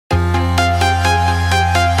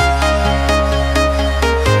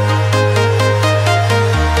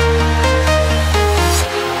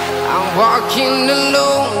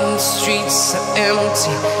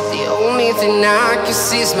and I can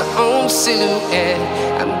see my own silhouette.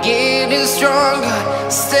 I'm getting stronger,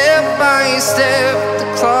 step by step. The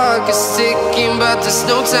clock is ticking, but there's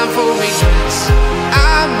no time for regrets.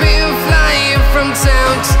 I've been flying from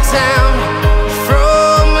town to town,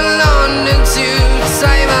 from London to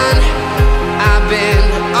Taiwan. I've been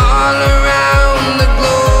all around the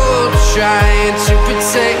globe, trying to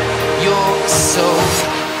protect your soul.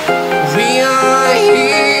 We are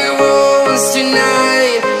heroes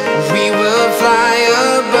tonight. We will fly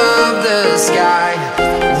above the sky.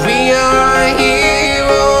 We are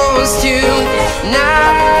heroes tonight.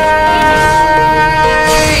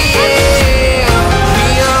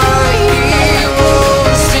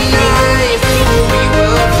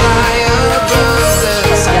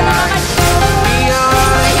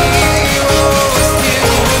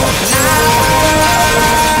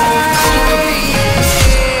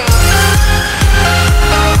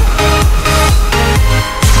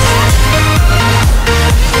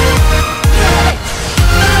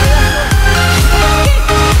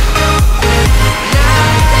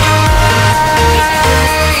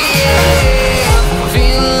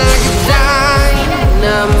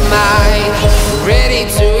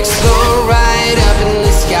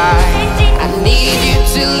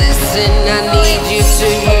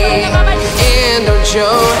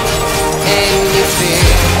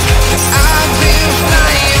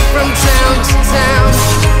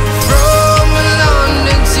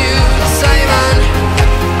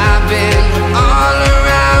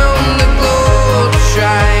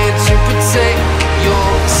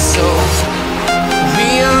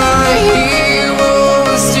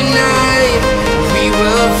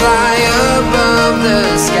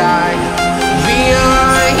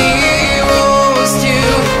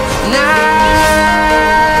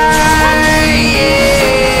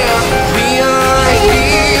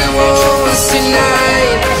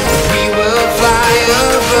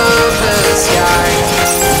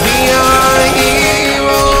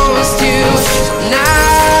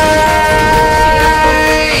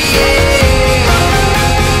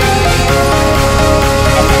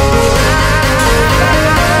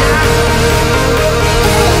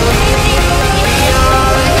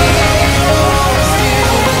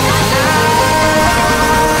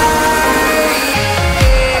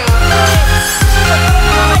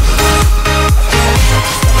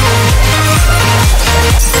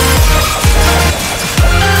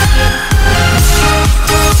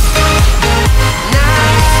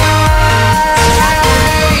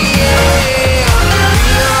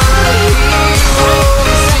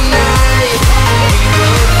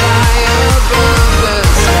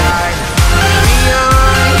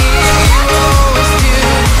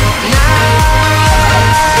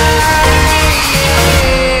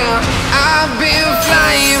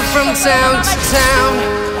 Town to town,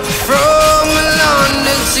 from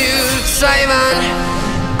London to Taiwan.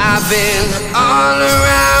 I've been all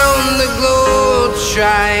around the globe,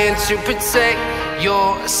 trying to protect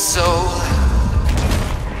your soul.